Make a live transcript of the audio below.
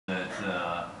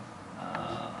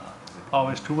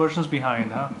Always two versions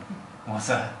behind, huh? What's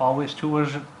that? Always two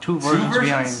versions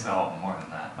behind. No, more than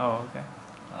that. Oh, okay.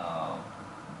 There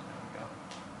we go.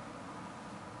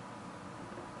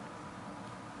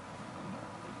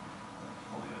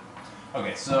 We'll leave it.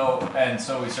 Okay,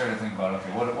 so we started thinking about,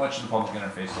 okay, what should the public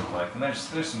interface look like? And there's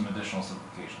some additional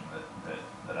simplification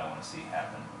that I want to see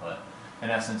happen. But in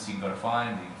essence, you can go to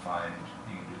find, you can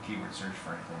do a keyword search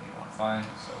for anything you want to find.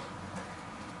 So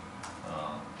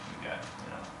we've got,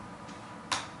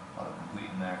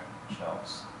 autocomplete in there, which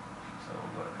helps. So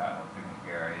we'll go to Cottonwood Picnic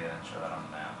Area and show that on the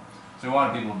map. So we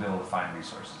wanted people to be able to find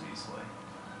resources easily.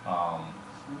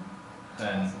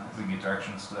 Then we get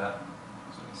directions to that.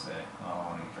 So we can say, I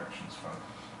want to get directions from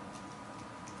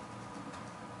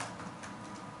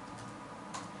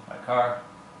by car.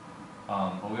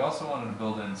 But we also wanted to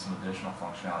build in some additional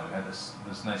functionality. We had this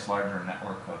nice larger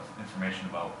network of information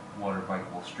about what are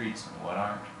bikeable streets and what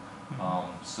aren't.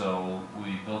 So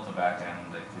we built a back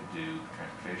end that could do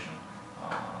transportation,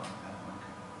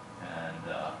 and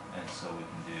so we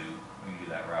can do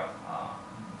that route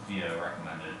via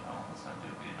recommended. Oh, let's not do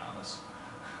it via novice.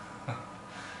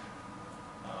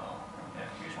 Yeah,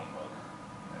 here's one bug.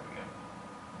 There we go.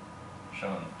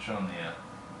 Showing the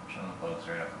bugs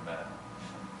right off the bat.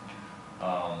 So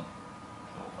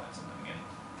we'll find something again.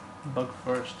 Bug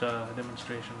first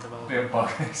demonstration development. Yeah, bug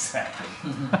exactly.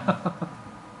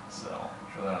 So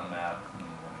show that on the map, and we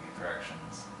want to get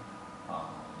directions.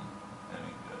 And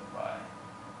we can do it by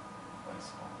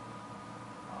bicycle.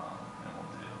 And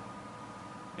we'll do.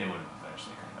 It would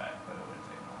eventually come back, but it would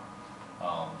take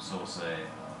more. So we'll say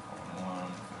 1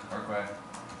 Parkway.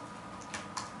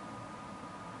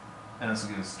 And this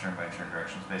will give us turn-by-turn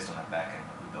directions based on that back end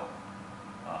that we built,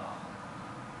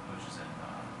 which is in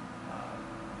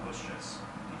PostGIS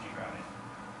DG routing.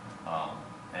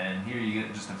 And here you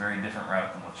get just a very different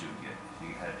route than what you would get if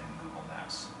you had it in Google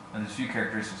Maps. And there's a few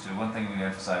characteristics to it. One thing we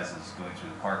emphasize is going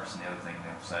through the parks, and the other thing we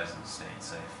emphasize is staying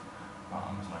safe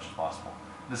as much as possible.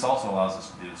 This also allows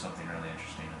us to do something really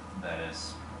interesting. That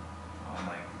is,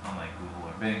 unlike Google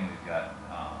or Bing, we've got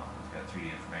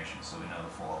 3D information, so we know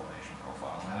the full elevation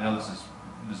profile. And I know this is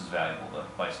valuable to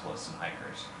bicyclists and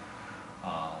hikers.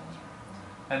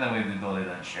 And then we have the ability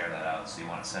to then share that out. So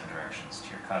you want to send directions to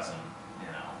your cousin, you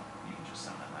can just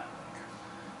send them that link.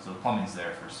 So the plumbing's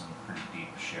there for some pretty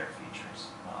deep share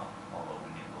features, although we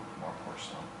need a little bit more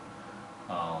porcelain.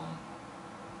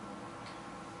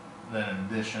 Then in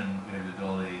addition, we have the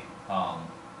ability,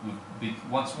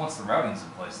 once the routing's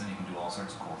in place, then you can do all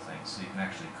sorts of cool things. So you can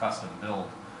actually custom build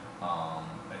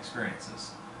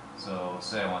experiences. So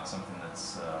say I want something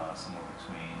that's somewhere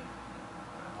between, I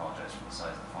apologize for the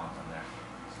size of the font on there,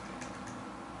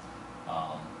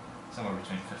 somewhere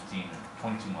between 15 and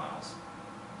 22 miles.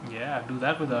 Yeah, do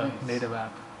that with a native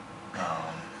app.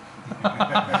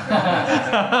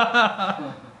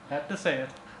 Had to say it.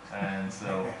 And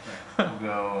so we'll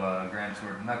go Grand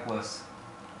Tour to Necklace.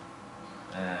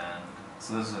 And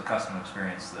so this is a custom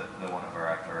experience that one of our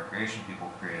outdoor recreation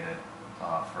people created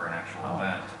for an actual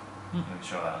event. We can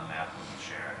show that on the map, we can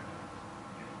share it,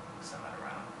 you can send that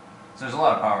around. So there's a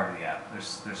lot of power to the app. There's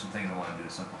some things I want to do to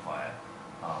simplify it,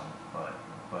 but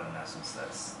in essence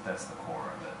that's the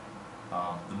core of it.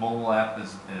 The mobile app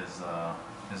is a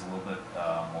little bit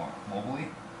more mobile-y.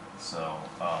 So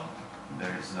we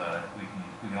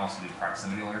can also do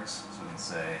proximity alerts. So we can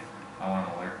say I want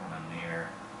an alert when I'm near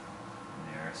the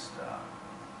nearest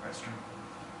restroom.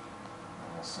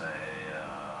 And we'll say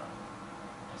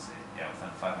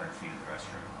within 500 feet of the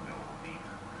restroom, I'll be able to beep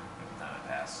every time I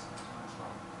pass.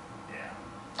 Yeah.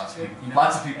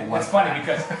 Lots of people. It's funny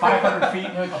because 500 feet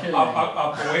away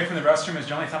from the restroom is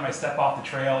the only time I step off the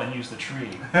trail and use the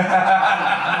tree. And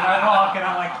I walk and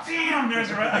I'm like, damn, there's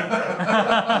a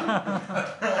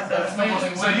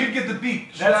restroom. So you'd get the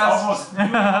beep. That's almost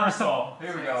universal.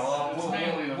 Here we go.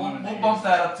 We'll bump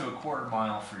that up to a quarter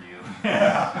mile for you.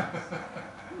 Yeah.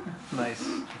 Nice.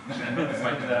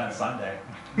 Might do that on Sunday.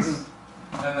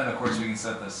 And then of course we can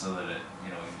set this so that it, we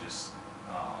can just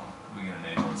we can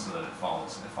enable it so that it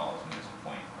follows me as a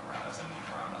point around as I move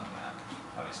around on the map.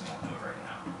 Obviously we won't do it right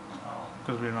now.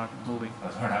 Because we're not moving.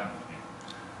 Because we're not moving.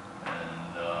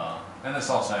 And this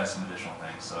also has some additional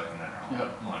things, so I can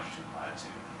enter longitude and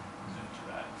latitude, zoom to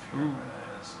that and figure out where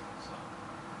that is. So,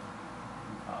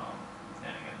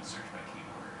 and again, search by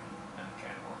keyword and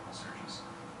categorical searches.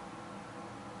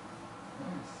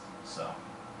 Nice. So,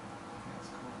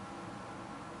 That's cool.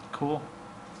 Cool.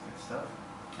 That's good stuff.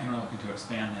 And we're looking to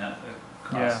expand that Yeah,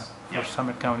 across for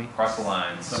Summit County. cross the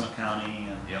lines. Summit County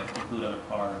and include other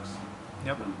parks.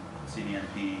 Yep. Include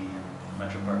CDNP and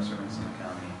Metro Park Service in Summit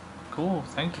County. Cool.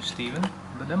 Thank you, Steven,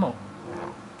 for the demo.